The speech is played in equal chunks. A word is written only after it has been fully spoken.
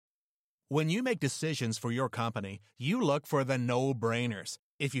When you make decisions for your company, you look for the no-brainers.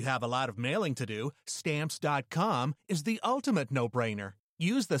 If you have a lot of mailing to do, Stamps.com is the ultimate no-brainer.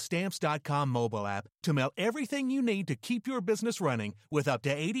 Use the Stamps.com mobile app to mail everything you need to keep your business running with up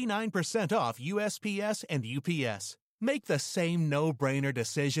to 89% off USPS and UPS. Make the same no-brainer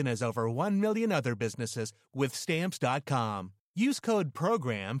decision as over 1 million other businesses with Stamps.com. Use code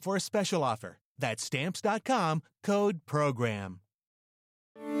PROGRAM for a special offer. That's Stamps.com, code PROGRAM.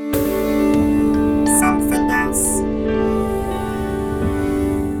 Something else.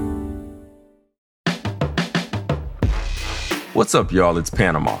 What's up, y'all? It's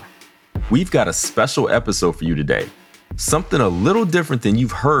Panama. We've got a special episode for you today. Something a little different than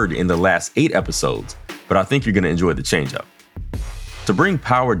you've heard in the last 8 episodes, but I think you're going to enjoy the change-up. To bring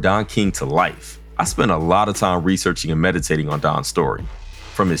Power Don King to life, I spent a lot of time researching and meditating on Don's story.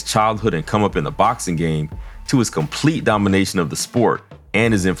 From his childhood and come up in the boxing game to his complete domination of the sport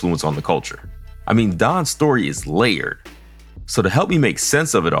and his influence on the culture. I mean, Don's story is layered. So to help me make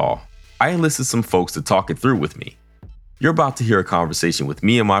sense of it all, I enlisted some folks to talk it through with me. You're about to hear a conversation with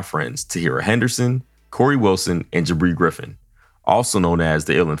me and my friends, Tahira Henderson, Corey Wilson, and Jabri Griffin, also known as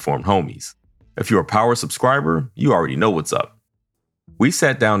the Ill-Informed Homies. If you're a Power subscriber, you already know what's up. We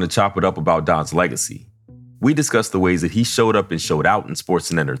sat down to chop it up about Don's legacy. We discussed the ways that he showed up and showed out in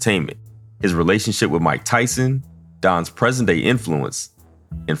sports and entertainment, his relationship with Mike Tyson, Don's present-day influence,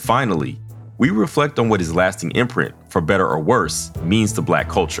 and finally, we reflect on what his lasting imprint, for better or worse, means to Black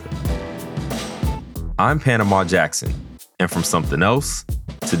culture. I'm Panama Jackson, and from Something Else,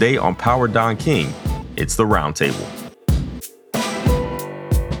 today on Power Don King, it's the Roundtable.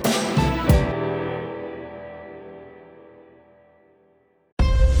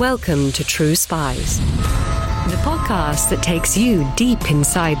 Welcome to True Spies, the podcast that takes you deep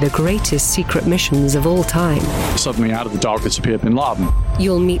inside the greatest secret missions of all time. Suddenly out of the darkness appeared Bin Laden.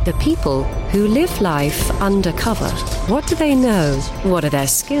 You'll meet the people who live life undercover. What do they know? What are their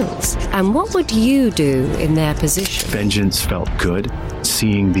skills? And what would you do in their position? Vengeance felt good.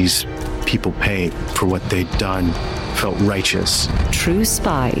 Seeing these people pay for what they'd done felt righteous. True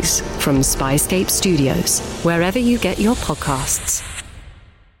Spies from Spyscape Studios, wherever you get your podcasts.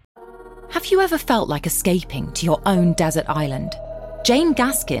 Have you ever felt like escaping to your own desert island? Jane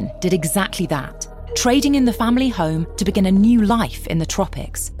Gaskin did exactly that, trading in the family home to begin a new life in the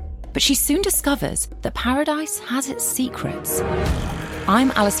tropics. But she soon discovers that paradise has its secrets.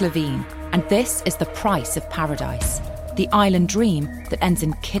 I'm Alice Levine, and this is The Price of Paradise, the island dream that ends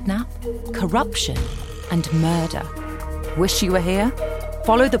in kidnap, corruption, and murder. Wish you were here?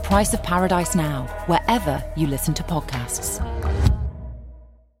 Follow The Price of Paradise now, wherever you listen to podcasts.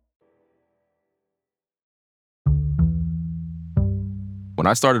 When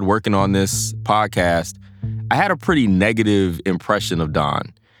I started working on this podcast, I had a pretty negative impression of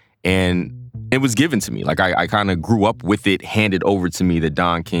Don. And it was given to me. Like, I kind of grew up with it handed over to me that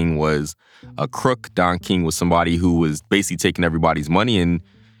Don King was a crook. Don King was somebody who was basically taking everybody's money. And,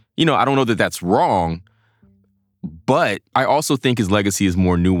 you know, I don't know that that's wrong. But I also think his legacy is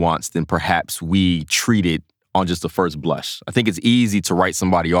more nuanced than perhaps we treat it on just the first blush. I think it's easy to write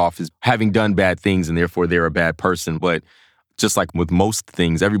somebody off as having done bad things and therefore they're a bad person. But just like with most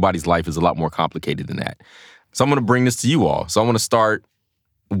things, everybody's life is a lot more complicated than that. So I'm going to bring this to you all. So I want to start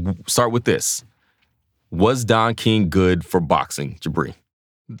with this. Was Don King good for boxing, Jabri?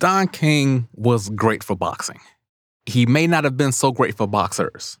 Don King was great for boxing. He may not have been so great for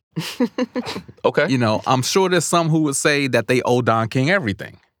boxers. Okay. You know, I'm sure there's some who would say that they owe Don King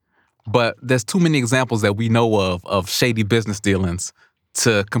everything. But there's too many examples that we know of shady business dealings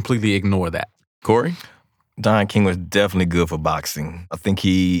to completely ignore that. Corey? Don King was definitely good for boxing. I think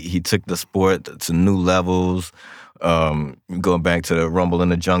he took the sport to new levels. Going back to the Rumble in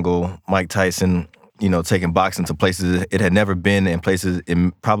the Jungle, Mike Tyson, you know, taking boxing to places it had never been and places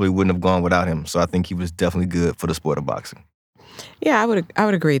it probably wouldn't have gone without him. So I think he was definitely good for the sport of boxing. Yeah, I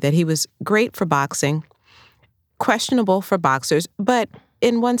would agree that he was great for boxing, questionable for boxers, but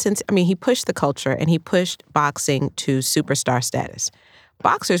in one sense, I mean, he pushed the culture and he pushed boxing to superstar status.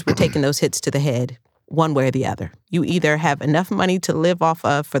 Boxers were taking those hits to the head one way or the other. You either have enough money to live off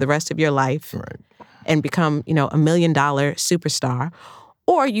of for the rest of your life and become, you know, $1 million superstar,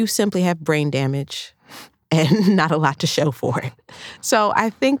 or you simply have brain damage and not a lot to show for it. So I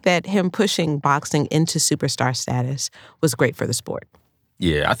think that him pushing boxing into superstar status was great for the sport.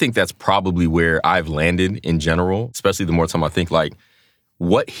 Yeah, I think that's probably where I've landed in general, especially the more time I think, like,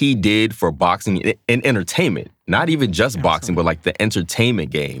 what he did for boxing and entertainment, not even just boxing, but like the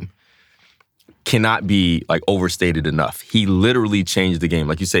entertainment game, cannot be like overstated enough. He literally changed the game.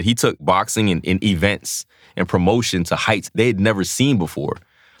 Like you said, he took boxing and events and promotion to heights they had never seen before.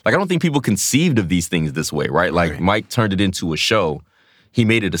 Like, I don't think people conceived of these things this way, right? Like, Mike turned it into a show. He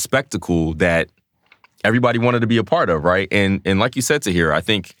made it a spectacle that everybody wanted to be a part of, right? And like you said, Tahir, I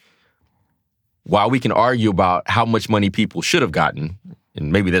think while we can argue about how much money people should have gotten,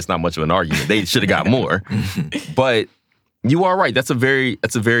 and maybe that's not much of an argument, they should have got more, but you are right. That's a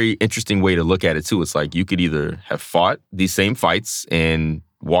very interesting way to look at it, too. It's like you could either have fought these same fights and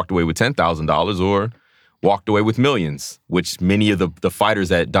walked away with $10,000 or walked away with millions, which many of the fighters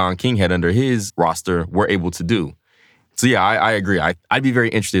that Don King had under his roster were able to do. So, yeah, I agree. I'd be very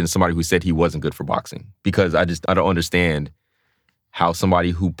interested in somebody who said he wasn't good for boxing because I don't understand how somebody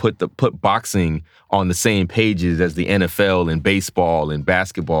who put boxing on the same pages as the NFL and baseball and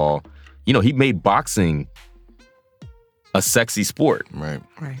basketball, he made boxing a sexy sport. Right.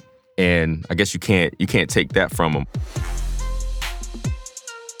 And I guess you can't take that from him.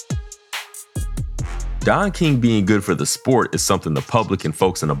 Don King being good for the sport is something the public and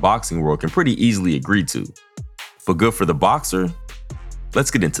folks in the boxing world can pretty easily agree to. But good for the boxer?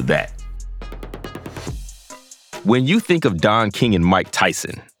 Let's get into that. When you think of Don King and Mike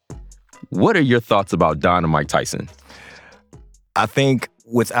Tyson, what are your thoughts about Don and Mike Tyson? I think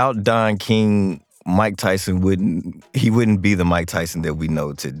without Don King, Mike Tyson wouldn't be the Mike Tyson that we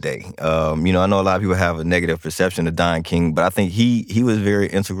know today. I know a lot of people have a negative perception of Don King, but I think he was very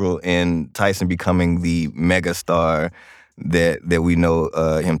integral in Tyson becoming the mega star that we know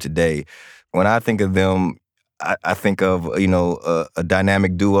him today. When I think of them, I think of a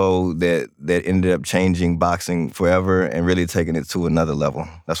dynamic duo that ended up changing boxing forever and really taking it to another level.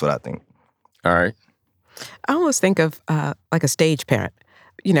 That's what I think. All right. I almost think of like a stage parent,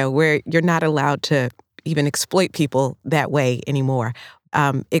 where you're not allowed to even exploit people that way anymore.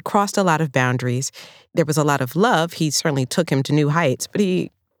 It crossed a lot of boundaries. There was a lot of love. He certainly took him to new heights, but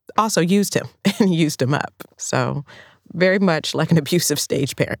he also used him and used him up. So very much like an abusive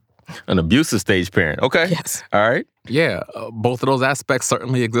stage parent. An abusive stage parent. Okay. Yes. All right. Yeah, both of those aspects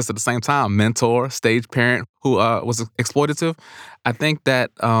certainly exist at the same time. Mentor, stage parent who was exploitative. I think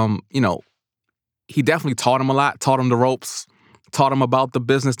that, he definitely taught him a lot, taught him the ropes, taught him about the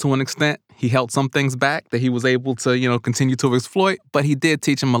business to an extent. He held some things back that he was able to, continue to exploit. But he did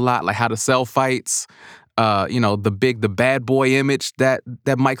teach him a lot, like how to sell fights, the bad boy image that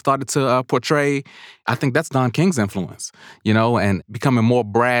Mike started to portray. I think that's Don King's influence, and becoming more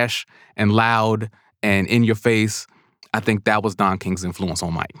brash and loud and in your face. I think that was Don King's influence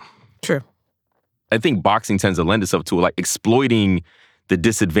on Mike. True. I think boxing tends to lend itself to like exploiting the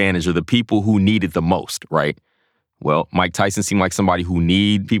disadvantage or the people who need it the most, right? Well, Mike Tyson seemed like somebody who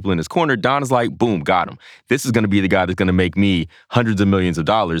need people in his corner. Don is like, boom, got him. This is going to be the guy that's going to make me hundreds of millions of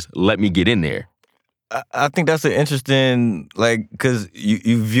dollars. Let me get in there. I think that's an interesting, because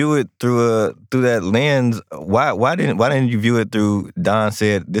you view it through that lens. Why didn't you view it through? Don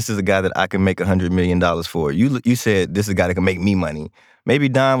said, "This is a guy that I can make $100 million for." You said, "This is a guy that can make me money." Maybe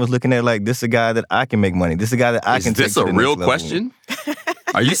Don was looking at like, "This is a guy that I can make money. This is a guy that I can." Is this a real question?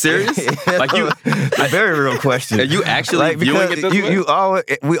 Are you serious? It's a very real question. Are you actually viewing it this way?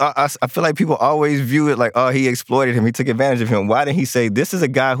 I feel like people always view it like, oh, he exploited him. He took advantage of him. Why didn't he say, this is a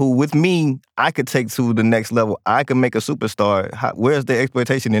guy who, with me, I could take to the next level. I could make a superstar. Where's the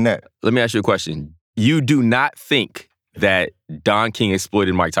exploitation in that? Let me ask you a question. You do not think that Don King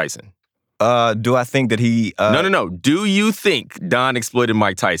exploited Mike Tyson? Do I think that he... No. Do you think Don exploited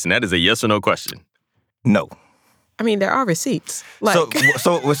Mike Tyson? That is a yes or no question. No. I mean, there are receipts.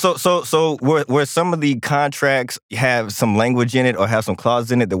 So where some of the contracts have some language in it or have some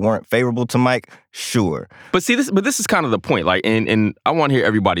clauses in it that weren't favorable to Mike, sure. But this is kind of the point. Like, and I want to hear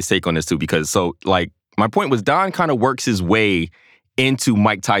everybody's take on this too, because my point was Don kind of works his way into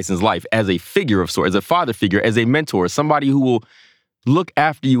Mike Tyson's life as a figure of sorts, as a father figure, as a mentor, somebody who will look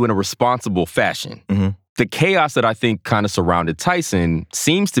after you in a responsible fashion. Mm-hmm. The chaos that I think kind of surrounded Tyson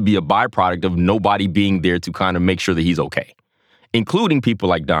seems to be a byproduct of nobody being there to kind of make sure that he's okay, including people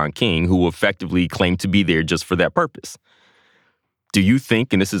like Don King, who effectively claim to be there just for that purpose. Do you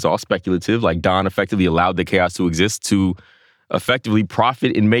think, and this is all speculative, like Don effectively allowed the chaos to exist to effectively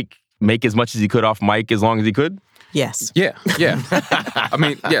profit and make as much as he could off Mike as long as he could? Yes. Yeah. I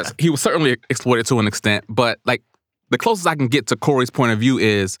mean, yes, he was certainly exploited to an extent, but like the closest I can get to Corey's point of view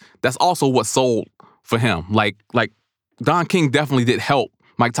is that's also what sold for him. Like Don King definitely did help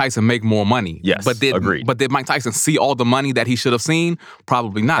Mike Tyson make more money. Yes, agreed. But did Mike Tyson see all the money that he should have seen?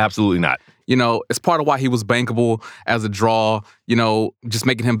 Probably not. Absolutely not. It's part of why he was bankable as a draw, just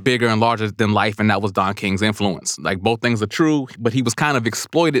making him bigger and larger than life, and that was Don King's influence. Like, both things are true, but he was kind of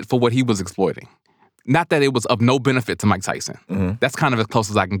exploited for what he was exploiting. Not that it was of no benefit to Mike Tyson. Mm-hmm. That's kind of as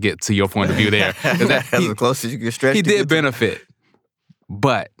close as I can get to your point of view there. That's as close as you can stretch. He did benefit.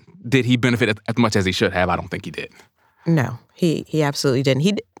 But did he benefit as much as he should have? I don't think he did. No, he absolutely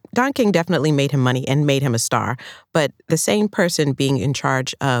didn't. Don King definitely made him money and made him a star, but the same person being in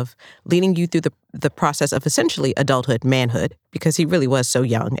charge of leading you through the process of essentially adulthood, manhood, because he really was so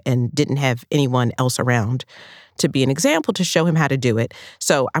young and didn't have anyone else around to be an example to show him how to do it.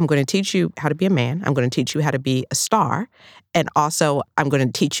 So I'm going to teach you how to be a man. I'm going to teach you how to be a star. And also, I'm going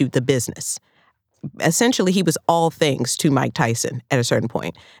to teach you the business. Essentially, he was all things to Mike Tyson at a certain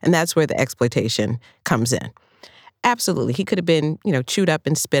point, and that's where the exploitation comes in. Absolutely. He could have been, chewed up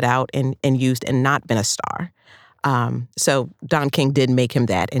and spit out and used and not been a star. So Don King did make him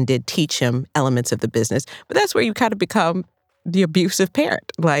that and did teach him elements of the business. But that's where you kind of become the abusive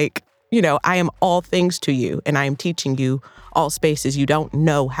parent. Like, I am all things to you, and I am teaching you all spaces. You don't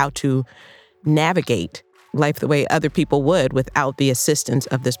know how to navigate life the way other people would without the assistance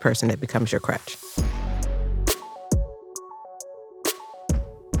of this person that becomes your crutch.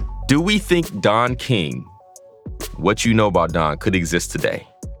 Do we think Don King, what you know about Don, could exist today?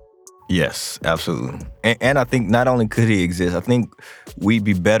 Yes, absolutely. And I think not only could he exist, I think we'd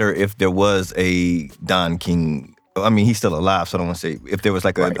be better if there was a Don King. I mean, he's still alive, so I don't want to say if there was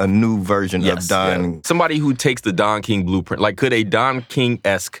like a new version of Don. Yeah. Somebody who takes the Don King blueprint. Like, could a Don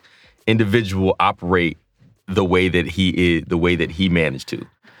King-esque individual operate the way that he managed to?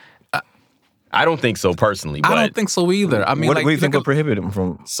 I don't think so personally. But I don't think so either. I mean, what do you think would prohibit him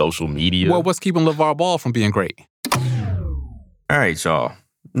from social media? Well, what's keeping LeVar Ball from being great? All right, y'all.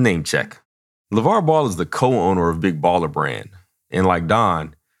 Name check. LeVar Ball is the co-owner of Big Baller Brand. And like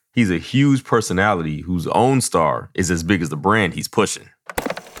Don, he's a huge personality whose own star is as big as the brand he's pushing.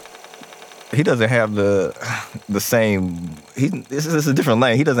 He doesn't have the same. This is a different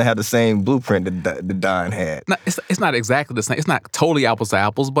lane. He doesn't have the same blueprint that Don had. No, it's not exactly the same. It's not totally apples to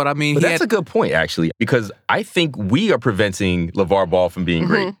apples, but I mean, that's a good point actually, because I think we are preventing LeVar Ball from being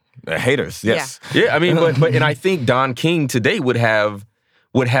great. Haters, yes, yeah. I mean, but and I think Don King today would have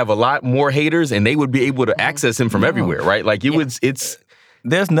a lot more haters, and they would be able to access him from everywhere, right? Like it's.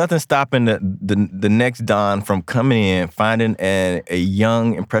 There's nothing stopping the next Don from coming in, finding a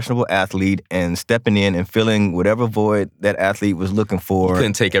young, impressionable athlete and stepping in and filling whatever void that athlete was looking for. He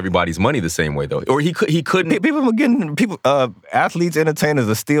couldn't take everybody's money the same way, though. Or he couldn't. Athletes, entertainers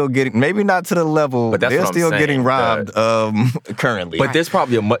are still getting, maybe not to the level, but they're still getting robbed currently. But there's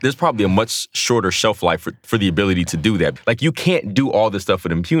probably a much shorter shelf life for the ability to do that. Like, you can't do all this stuff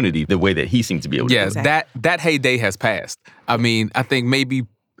with impunity the way that he seems to be able to do. Yeah, that heyday has passed. I mean, I think maybe,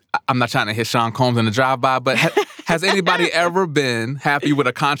 I'm not trying to hit Sean Combs in the drive-by, but has anybody ever been happy with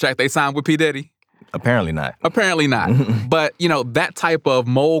a contract they signed with P. Diddy? Apparently not. Apparently not. But, that type of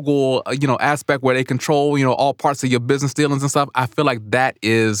mogul, aspect where they control, all parts of your business dealings and stuff, I feel like that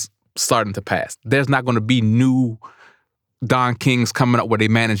is starting to pass. There's not going to be new Don Kings coming up where they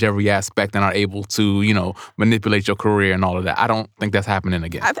manage every aspect and are able to, manipulate your career and all of that. I don't think that's happening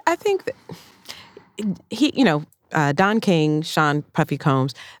again. I think that Don King, Sean Puffy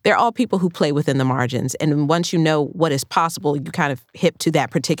Combs, they're all people who play within the margins. And once you know what is possible, you kind of hip to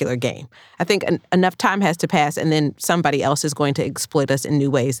that particular game. I think enough time has to pass, and then somebody else is going to exploit us in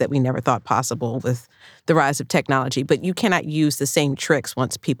new ways that we never thought possible with the rise of technology. But you cannot use the same tricks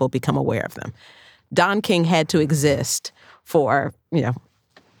once people become aware of them. Don King had to exist for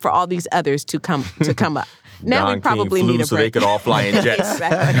all these others to come up. Now Don we probably need a break. So they could all fly in jets.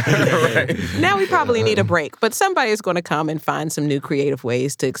 Right. Now we probably need a break. But somebody is going to come and find some new creative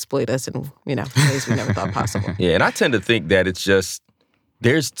ways to exploit us in, ways we never thought possible. Yeah, and I tend to think that it's just,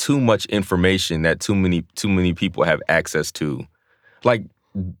 there's too much information that too many people have access to. Like,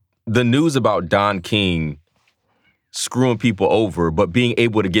 the news about Don King screwing people over, but being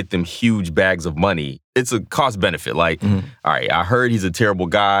able to get them huge bags of money, it's a cost benefit. Like, all right, I heard he's a terrible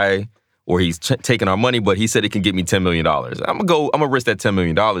guy, or he's taking our money, but he said it can get me $10 million. I'm gonna risk that $10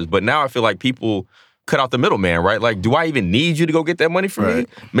 million. But now I feel like people cut out the middleman, right? Like, do I even need you to go get that money from me?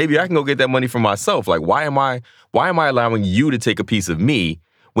 Maybe I can go get that money for myself. Like, why am I allowing you to take a piece of me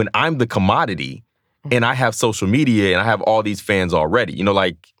when I'm the commodity and I have social media and I have all these fans already?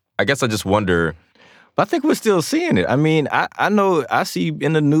 I guess I just wonder. But I think we're still seeing it. I mean, I know I see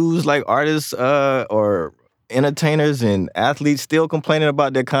in the news like artists or entertainers and athletes still complaining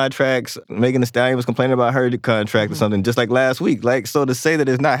about their contracts. Megan Thee Stallion was complaining about her contract or something just like last week. Like, so to say that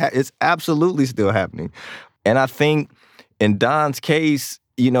it's not, it's absolutely still happening. And I think in Don's case,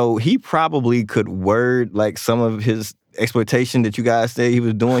 he probably could word like some of his exploitation that you guys say he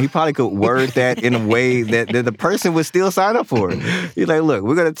was doing, he probably could word that in a way that the person would still sign up for it. He's like, look,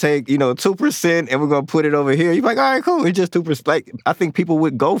 we're going to take, 2% and we're going to put it over here. He's like, all right, cool. It's just 2%. Like, I think people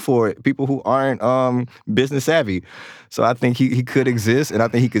would go for it, people who aren't business savvy. So I think he could exist, and I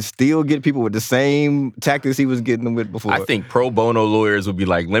think he could still get people with the same tactics he was getting them with before. I think pro bono lawyers would be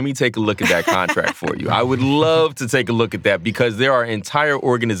like, let me take a look at that contract for you. I would love to take a look at that because there are entire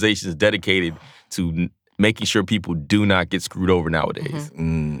organizations dedicated to making sure people do not get screwed over nowadays.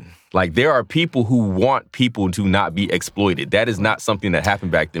 Like, there are people who want people to not be exploited. That is not something that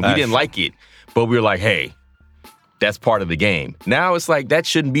happened back then. We didn't like it, but we were like, hey, that's part of the game. Now it's like, that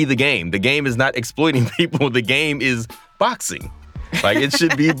shouldn't be the game. The game is not exploiting people. The game is boxing. Like, it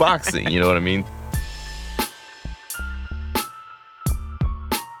should be boxing. You know what I mean?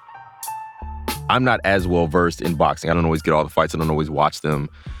 I'm not as well versed in boxing. I don't always get all the fights. I don't always watch them.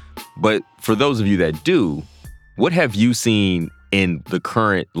 But for those of you that do, what have you seen in the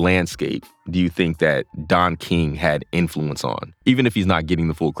current landscape do you think that Don King had influence on, even if he's not getting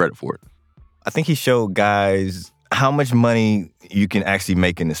the full credit for it? I think he showed guys how much money you can actually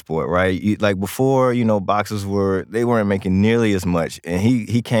make in the sport, right? Like before, boxers weren't making nearly as much. And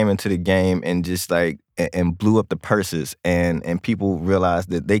he came into the game and just like, and blew up the purses. And people realized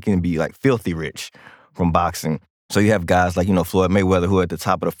that they can be like filthy rich from boxing. So you have guys like, Floyd Mayweather, who are at the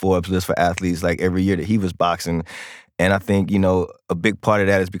top of the Forbes list for athletes like every year that he was boxing. And I think, a big part of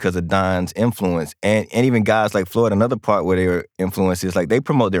that is because of Don's influence. And even guys like Floyd, another part where their influence is like they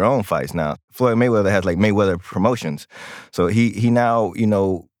promote their own fights now. Floyd Mayweather has like Mayweather Promotions. So he now,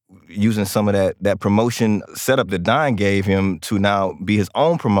 using some of that promotion setup that Don gave him to now be his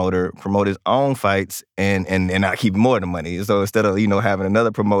own promoter, promote his own fights, and not keep more of the money. So instead of, having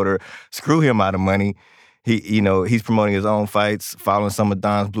another promoter screw him out of money, he's promoting his own fights, following some of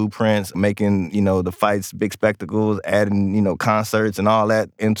Don's blueprints, making, the fights big spectacles, adding, concerts and all that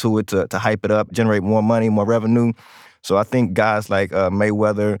into it to hype it up, generate more money, more revenue. So I think guys like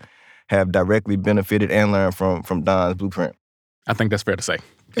Mayweather have directly benefited and learned from Don's blueprint. I think that's fair to say.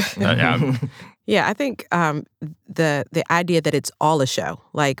 Yeah, I think the idea that it's all a show,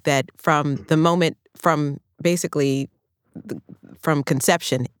 like that from the moment, from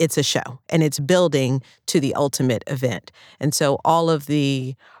conception, it's a show, and it's building to the ultimate event. And so all of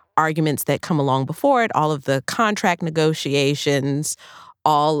the arguments that come along before it, all of the contract negotiations,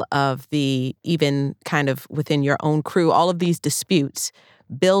 all of the, even kind of within your own crew, all of these disputes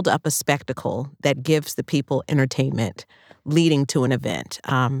build up a spectacle that gives the people entertainment leading to an event.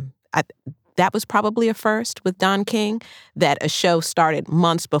 That was probably a first with Don King, that a show started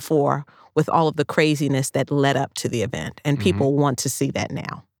months before with all of the craziness that led up to the event. And people want to see that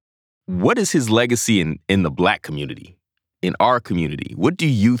now. What is his legacy in the Black community, in our community? What do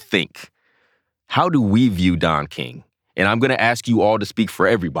you think? How do we view Don King? And I'm going to ask you all to speak for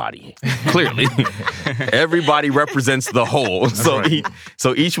everybody. Clearly, everybody represents the whole. So,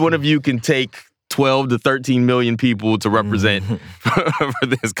 so each one of you can take 12 to 13 million people to represent for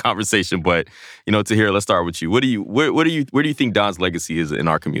this conversation. But, Tahir, let's start with you. Where do you think Don's legacy is in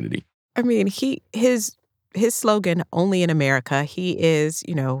our community? I mean, his slogan, "Only in America," he is,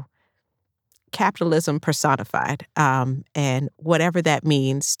 capitalism personified. And whatever that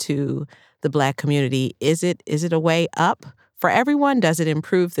means to the Black community, is it a way up for everyone? Does it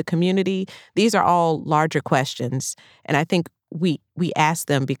improve the community? These are all larger questions. And I think we ask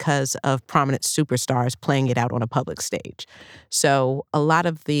them because of prominent superstars playing it out on a public stage. So a lot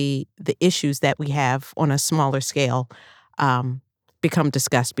of the issues that we have on a smaller scale become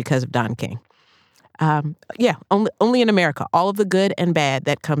discussed because of Don King. Only in America. All of the good and bad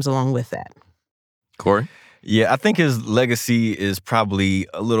that comes along with that. Corey? Yeah, I think his legacy is probably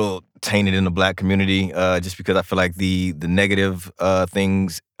a little tainted in the Black community, just because I feel like the negative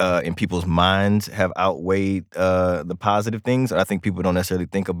things in people's minds have outweighed the positive things. I think people don't necessarily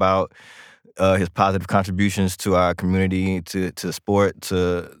think about his positive contributions to our community, to sport,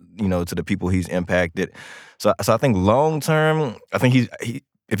 to the people he's impacted. So I think long term, I think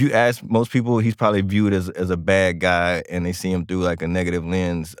if you ask most people, he's probably viewed as a bad guy, and they see him through like a negative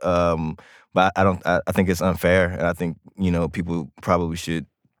lens. But I think it's unfair, and I think people probably should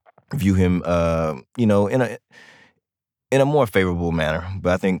view him in a more favorable manner.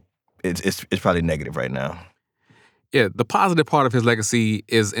 But I think it's probably negative right now. Yeah, the positive part of his legacy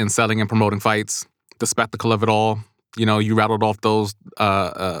is in selling and promoting fights, the spectacle of it all. You rattled off those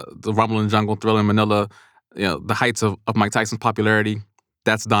the Rumble in the Jungle, Thriller in Manila, the heights of Mike Tyson's popularity.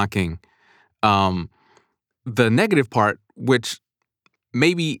 That's Don King. The negative part, which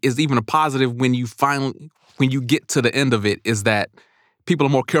maybe is even a positive when you get to the end of it, is that people are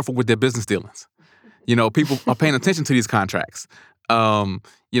more careful with their business dealings. People are paying attention to these contracts.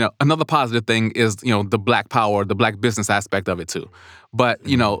 Another positive thing is, the black power, the black business aspect of it too. But,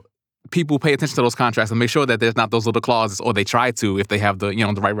 people pay attention to those contracts and make sure that there's not those little clauses, or they try to, if they have the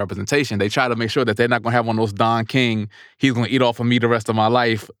right representation. They try to make sure that they're not going to have one of those Don King, he's going to eat off of me the rest of my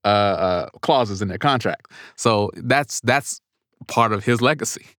life clauses in their contract. So that's part of his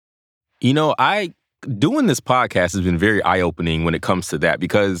legacy. Doing this podcast has been very eye-opening when it comes to that,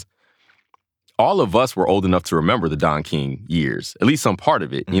 because all of us were old enough to remember the Don King years, at least some part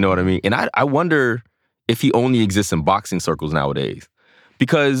of it, you know what I mean? And I wonder if he only exists in boxing circles nowadays.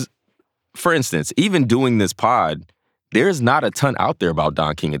 Because, for instance, even doing this pod, there's not a ton out there about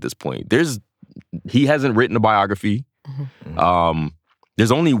Don King at this point. He hasn't written a biography. Mm-hmm.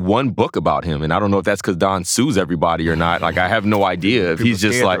 There's only one book about him, and I don't know if that's because Don sues everybody or not. Like, I have no idea if he's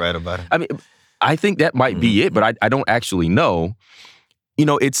just like, write about it. I mean, I think that might be it, but I don't actually know.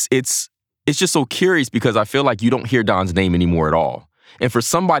 It's just so curious, because I feel like you don't hear Don's name anymore at all. And for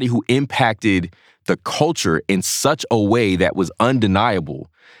somebody who impacted the culture in such a way that was undeniable,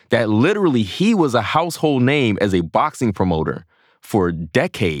 that literally he was a household name as a boxing promoter for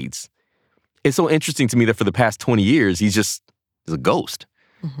decades. It's so interesting to me that for the past 20 years, he's a ghost.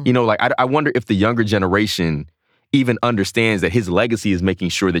 Mm-hmm. I wonder if the younger generation even understands that his legacy is making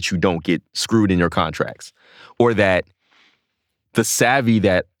sure that you don't get screwed in your contracts, or that the savvy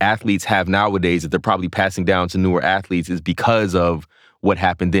that athletes have nowadays that they're probably passing down to newer athletes is because of what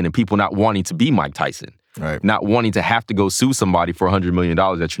happened then, and people not wanting to be Mike Tyson. Right. Not wanting to have to go sue somebody for $100 million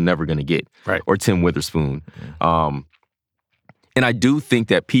that you're never going to get. Right. Or Tim Witherspoon. And I do think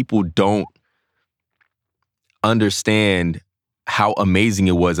that people don't understand how amazing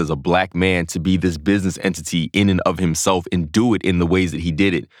it was as a black man to be this business entity in and of himself and do it in the ways that he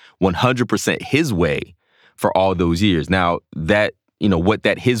did it, 100% his way for all those years. Now, that, what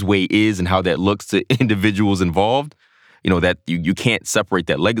that his way is and how that looks to individuals involved, that you can't separate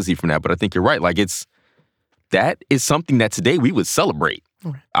that legacy from that. But I think you're right. That is something that today we would celebrate.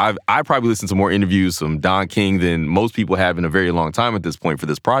 Right. I probably listened to more interviews from Don King than most people have in a very long time at this point for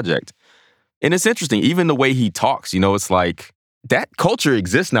this project. And it's interesting, even the way he talks, it's like that culture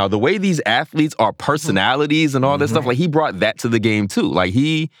exists now. The way these athletes are personalities and all that stuff, he brought that to the game too.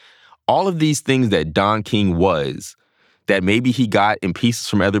 All of these things that Don King was, that maybe he got in pieces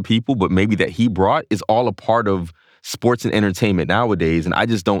from other people, but maybe that he brought, is all a part of sports and entertainment nowadays. And I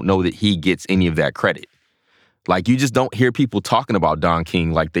just don't know that he gets any of that credit. You just don't hear people talking about Don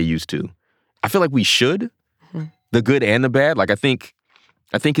King like they used to. I feel like we should, the good and the bad. I think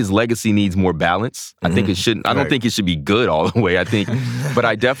his legacy needs more balance. I think it shouldn't. I don't think it should be good all the way. But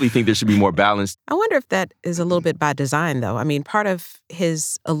I definitely think there should be more balance. I wonder if that is a little bit by design, though. I mean, part of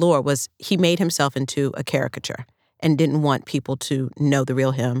his allure was he made himself into a caricature and didn't want people to know the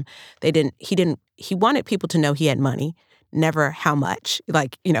real him. He wanted people to know he had money. Never how much.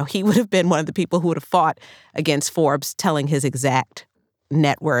 He would have been one of the people who would have fought against Forbes telling his exact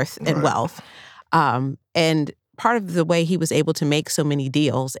net worth and wealth. And part of the way he was able to make so many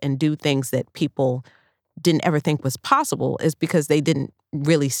deals and do things that people didn't ever think was possible is because they didn't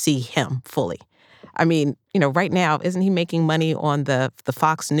really see him fully. I mean, right now, isn't he making money on the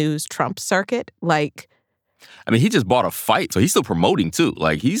Fox News Trump circuit? He just bought a fight, so he's still promoting too.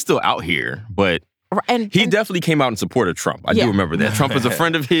 He's still out here, but he definitely came out in support of Trump. I do remember that. Trump was a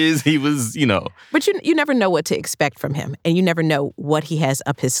friend of his. He was, But you never know what to expect from him, and you never know what he has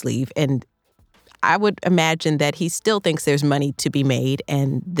up his sleeve. And I would imagine that he still thinks there's money to be made,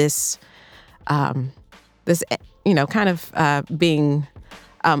 and this being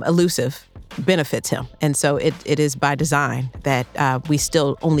elusive benefits him. And so it is by design that we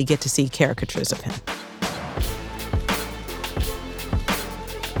still only get to see caricatures of him.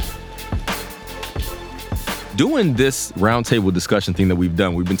 Doing this roundtable discussion thing that we've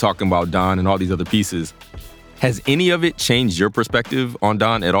done, we've been talking about Don and all these other pieces. Has any of it changed your perspective on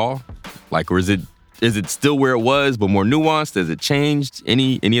Don at all? Or is it still where it was, but more nuanced? Has it changed?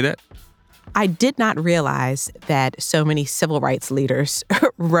 Any of that? I did not realize that so many civil rights leaders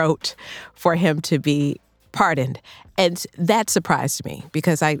wrote for him to be pardoned. And that surprised me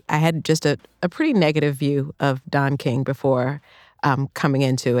because I had just a pretty negative view of Don King before coming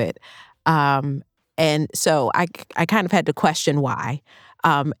into it. And so I kind of had to question why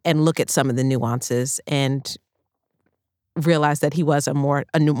and look at some of the nuances and realize that he was a more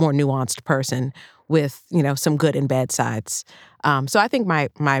nuanced person with, some good and bad sides. So I think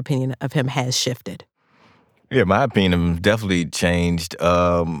my opinion of him has shifted. Yeah, my opinion definitely changed.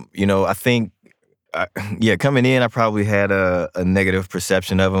 I think coming in, I probably had a negative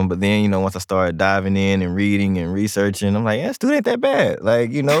perception of him. But then, once I started diving in and reading and researching, I'm like, yeah, this dude ain't that bad.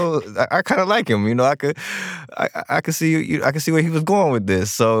 Like, I kind of like him. I could see where he was going with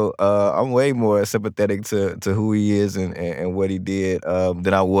this. So I'm way more sympathetic to who he is and what he did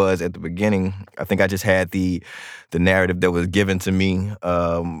than I was at the beginning. I think I just had the narrative that was given to me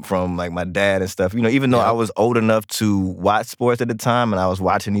from like my dad and stuff. Even though I was old enough to watch sports at the time and I was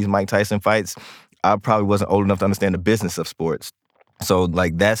watching these Mike Tyson fights, I probably wasn't old enough to understand the business of sports. So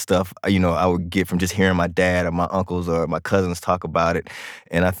like that stuff, I would get from just hearing my dad or my uncles or my cousins talk about it.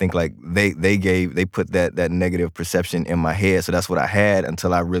 And I think like they put that negative perception in my head. So that's what I had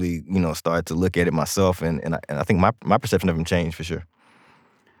until I really, started to look at it myself. And I think my perception of him changed for sure.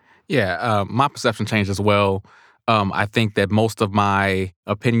 Yeah, my perception changed as well. I think that most of my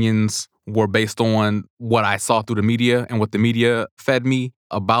opinions were based on what I saw through the media and what the media fed me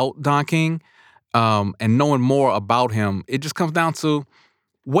about Don King. And knowing more about him, it just comes down to,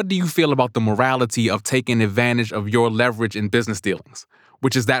 what do you feel about the morality of taking advantage of your leverage in business dealings?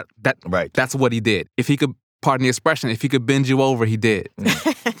 Which is right. That's what he did. If he could, pardon the expression, if he could bend you over, he did.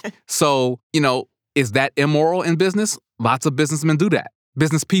 So, is that immoral in business? Lots of businessmen do that.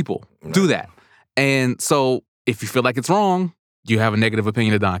 Business people do that. And so if you feel like it's wrong, you have a negative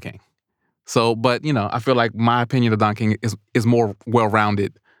opinion of Don King. So, but, I feel like my opinion of Don King is more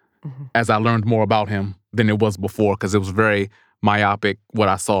well-rounded as I learned more about him than it was before, because it was very myopic what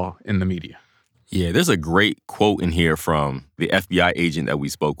I saw in the media. Yeah, there's a great quote in here from the FBI agent that we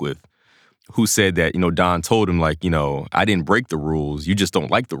spoke with, who said that, Don told him, like, I didn't break the rules, you just don't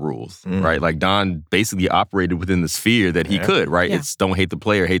like the rules, right? Like, Don basically operated within the sphere that he could, right? Yeah. It's don't hate the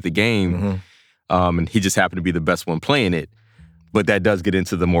player, hate the game. And he just happened to be the best one playing it. But that does get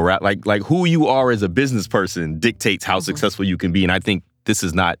into the moral, like who you are as a business person dictates how successful you can be. And I think this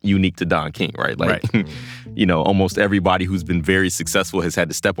is not unique to Don King, right? Like, almost everybody who's been very successful has had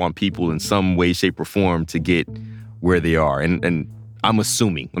to step on people in some way, shape, or form to get where they are. And I'm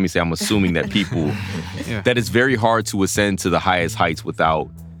assuming that people, that it's very hard to ascend to the highest heights without,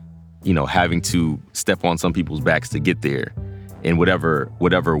 having to step on some people's backs to get there in whatever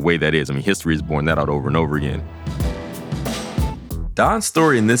way that is. I mean, history has borne that out over and over again. Don's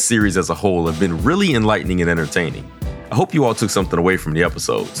story in this series as a whole have been really enlightening and entertaining. I hope you all took something away from the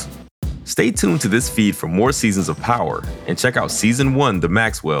episodes. Stay tuned to this feed for more seasons of Power, and check out Season 1, The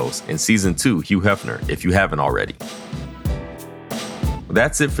Maxwells, and Season 2, Hugh Hefner, if you haven't already. Well,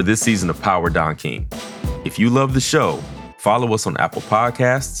 that's it for this season of Power Don King. If you love the show, follow us on Apple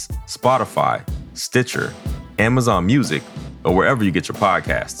Podcasts, Spotify, Stitcher, Amazon Music, or wherever you get your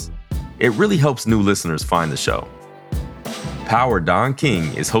podcasts. It really helps new listeners find the show. Power Don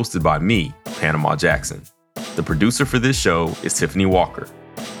King is hosted by me, Panama Jackson. The producer for this show is Tiffany Walker.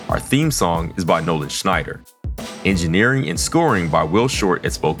 Our theme song is by Nolan Schneider. Engineering and scoring by Will Short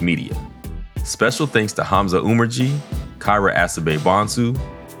at Spoke Media. Special thanks to Hamza Umerji, Kyra Asabe Bonsu,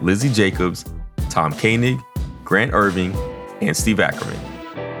 Lizzie Jacobs, Tom Koenig, Grant Irving, and Steve Ackerman.